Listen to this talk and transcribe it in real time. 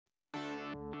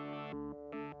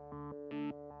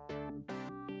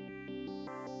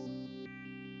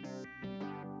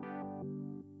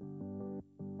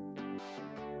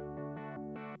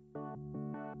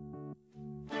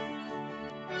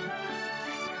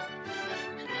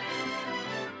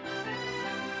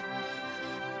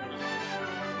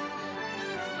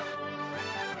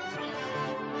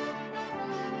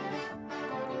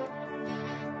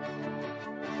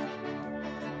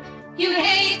You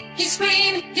hate, you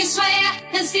scream, you swear,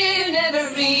 and still never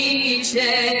reach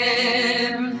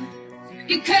them.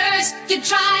 You curse, you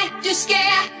try to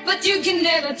scare, but you can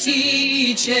never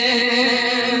teach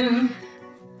them.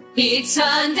 It's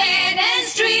a dead-end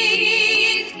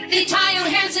street. They tie your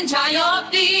hands and tie your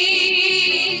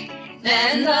feet.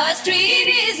 And the street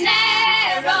is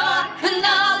narrow, and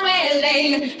nowhere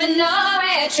lane, and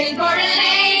nowhere train for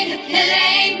Elaine,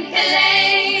 Elaine,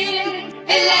 Elaine,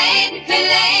 Elaine,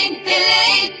 Elaine,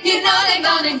 Elaine. You know they're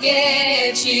gonna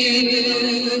get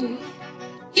you.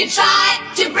 You try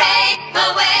to break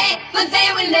away, but they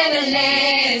will never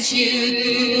let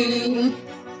you.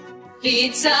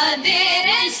 It's a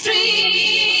dead-end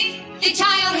street. They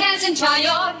tie your hands and tie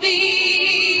your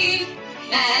feet.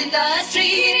 And the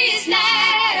street is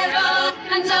narrow,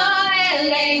 and nowhere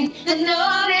lane, and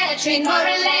nowhere train for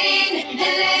Elaine,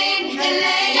 Elaine,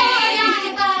 Elaine. You're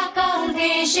like a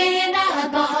goldfish in a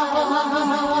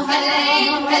bowl.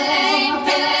 Elaine, Elaine,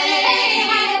 Elaine.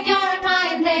 Have your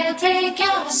mind, they'll take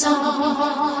your soul.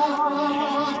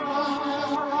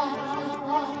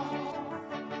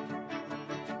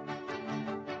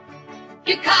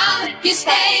 You come, you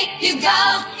stay, you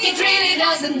go, it really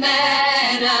doesn't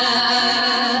matter.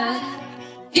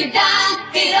 You've done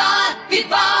it all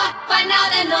before, by now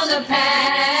they know the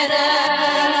pattern.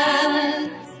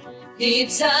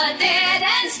 It's a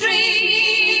dead-end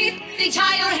street. They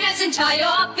tie your hands and tie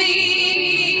your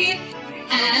feet.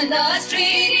 And the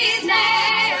street is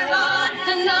narrow,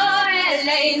 and nowhere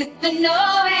lane, and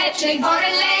nowhere train for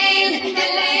Elaine,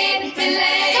 Elaine,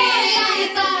 Elaine. You're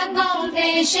like a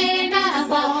goldfish in a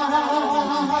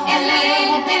bowl.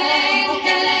 Elaine, Elaine,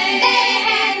 Elaine. They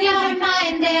have your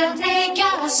mind, they'll take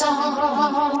your soul.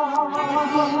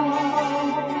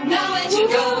 Nowhere to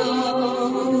go,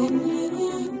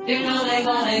 you know they're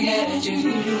gonna get you.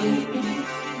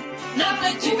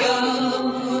 Nowhere to go,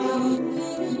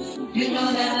 you know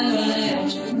they'll never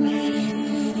let you.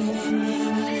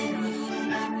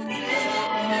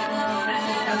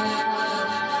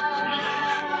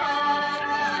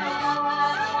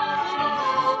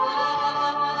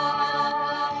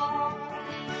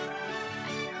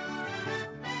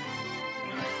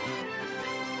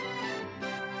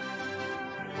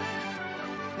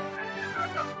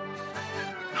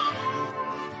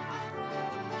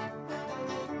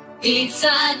 It's a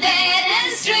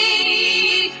dead-end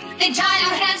street. They tie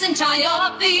your hands and tie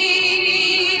your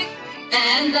feet.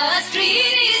 And the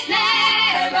street is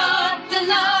narrow, the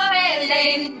nowhere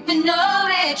lane, the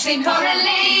nowhere train for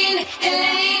Elaine,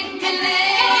 Elaine,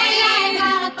 Elaine. You're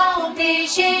like a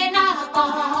goldfish in a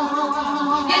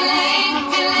bowl. Elaine,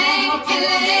 Elaine,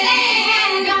 Elaine.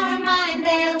 And your mind,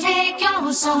 they'll take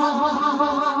your soul.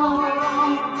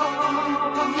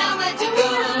 Nowhere to go,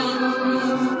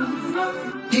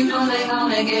 you know they're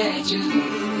gonna get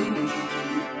you.